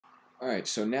All right,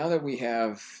 so now that we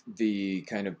have the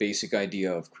kind of basic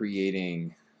idea of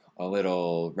creating a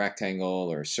little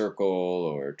rectangle or circle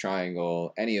or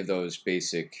triangle, any of those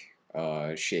basic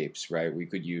shapes, right? We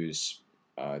could use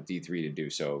D3 to do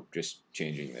so, just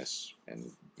changing this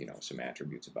and some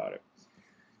attributes about it.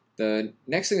 The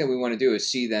next thing that we want to do is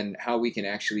see then how we can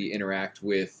actually interact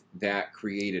with that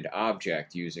created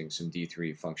object using some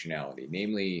D3 functionality,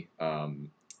 namely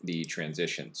the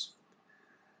transitions.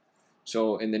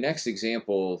 So in the next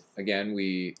example, again,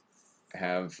 we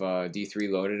have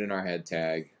D3 loaded in our head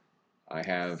tag. I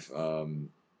have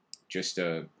just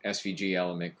a SVG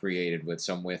element created with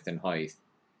some width and height.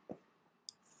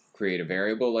 Create a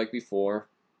variable like before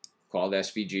called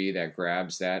SVG that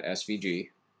grabs that SVG.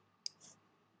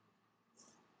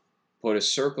 Put a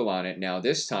circle on it. Now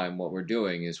this time what we're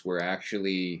doing is we're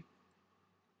actually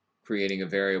creating a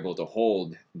variable to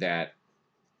hold that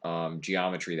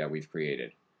geometry that we've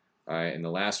created. All right, and the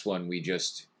last one we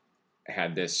just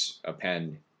had this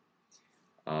append,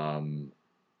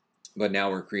 but now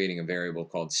we're creating a variable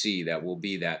called C that will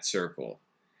be that circle,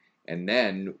 and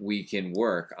then we can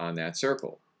work on that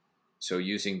circle. So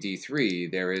using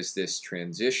D3, there is this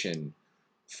transition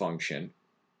function,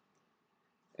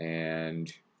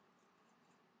 and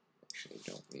actually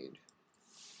don't need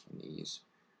these.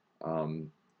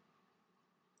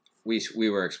 We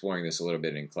were exploring this a little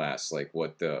bit in class, like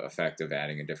what the effect of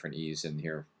adding a different ease in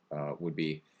here would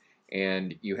be.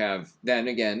 And you have then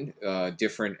again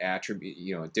different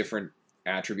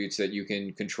attributes that you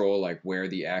can control, like where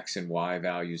the x and y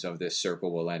values of this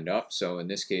circle will end up. So in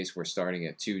this case, we're starting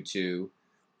at 2, 2.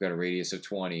 We've got a radius of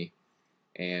 20,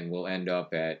 and we'll end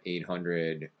up at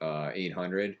 800,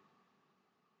 800.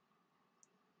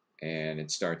 And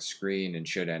it starts green and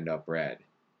should end up red.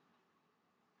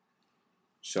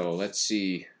 So let's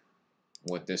see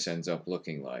what this ends up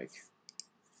looking like.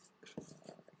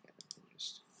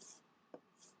 Just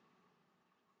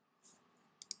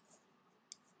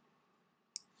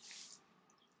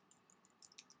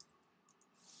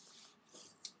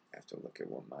have to look at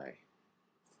what my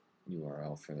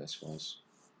URL for this was.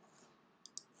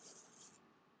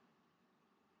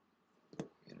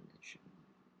 Animation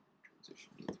transition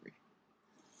D3.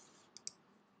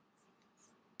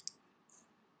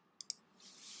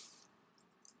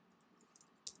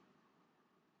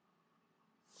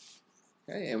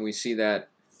 Okay, and we see that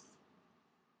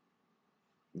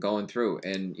going through,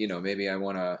 and maybe I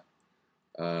want to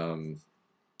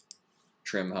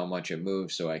trim how much it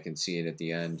moves so I can see it at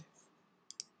the end.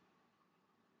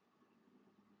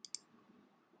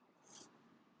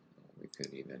 We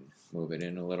could even move it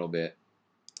in a little bit.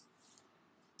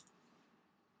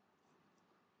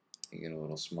 Make it a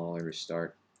little smaller to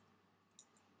start.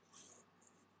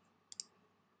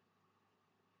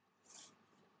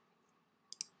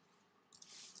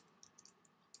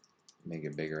 Make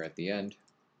it bigger at the end.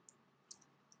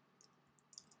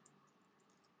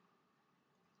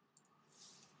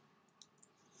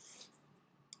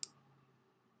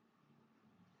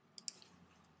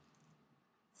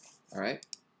 All right,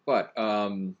 but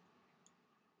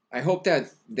I hope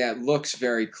that looks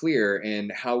very clear,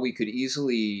 and how we could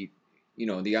easily,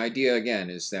 the idea again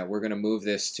is that we're going to move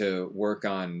this to work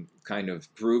on kind of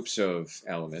groups of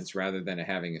elements rather than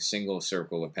having a single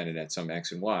circle appended at some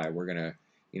x and y. We're going to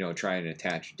try and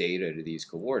attach data to these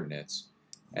coordinates,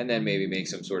 and then maybe make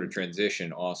some sort of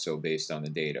transition also based on the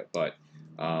data. But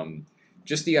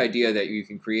just the idea that you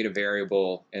can create a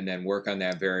variable and then work on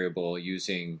that variable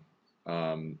using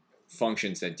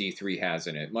functions that D3 has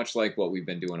in it, much like what we've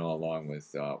been doing all along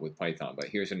with Python. But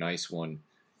here's a nice one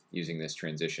using this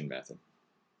transition method.